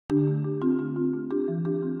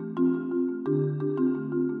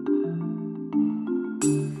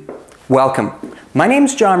Welcome. My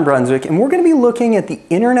name's John Brunswick, and we're going to be looking at the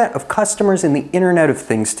Internet of Customers and the Internet of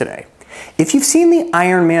Things today. If you've seen the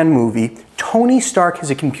Iron Man movie, Tony Stark has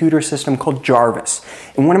a computer system called Jarvis.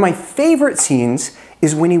 And one of my favorite scenes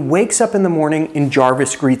is when he wakes up in the morning and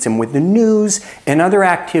Jarvis greets him with the news and other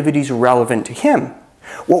activities relevant to him.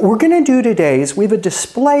 What we're going to do today is we have a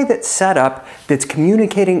display that's set up that's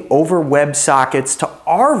communicating over WebSockets to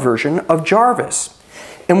our version of Jarvis.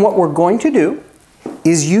 And what we're going to do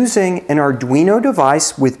is using an Arduino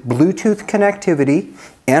device with Bluetooth connectivity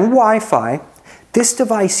and Wi-Fi. This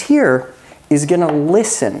device here is going to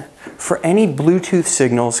listen for any Bluetooth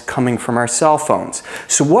signals coming from our cell phones.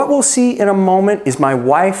 So what we'll see in a moment is my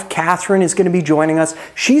wife, Catherine, is going to be joining us.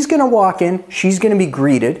 She's going to walk in, she's going to be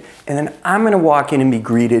greeted, and then I'm going to walk in and be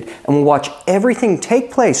greeted, and we'll watch everything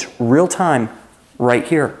take place real time right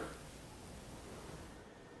here.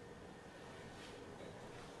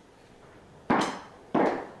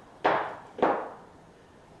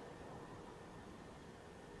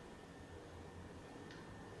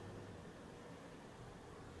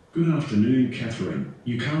 Good afternoon, Catherine.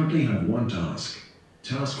 You currently have one task.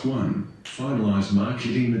 Task 1. Finalize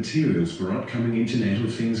marketing materials for upcoming Internet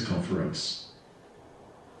of Things conference.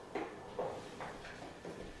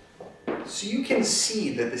 So you can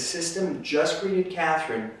see that the system just greeted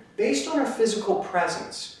Catherine based on her physical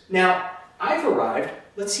presence. Now, I've arrived.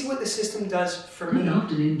 Let's see what the system does for me. Good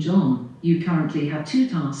afternoon, John. You currently have two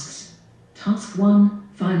tasks. Task 1.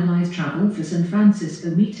 Finalize travel for San Francisco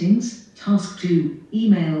meetings. Task 2.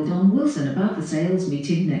 Email Don Wilson about the sales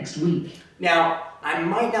meeting next week. Now, I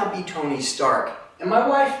might not be Tony Stark, and my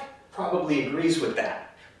wife probably agrees with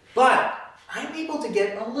that, but I'm able to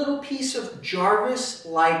get a little piece of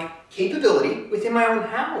Jarvis-like capability within my own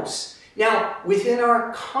house. Now, within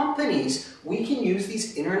our companies, we can use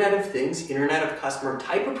these Internet of Things, Internet of Customer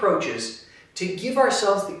type approaches to give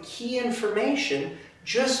ourselves the key information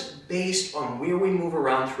just based on where we move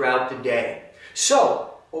around throughout the day.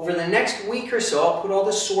 So, over the next week or so, I'll put all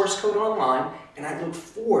the source code online, and I look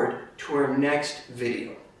forward to our next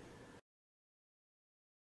video.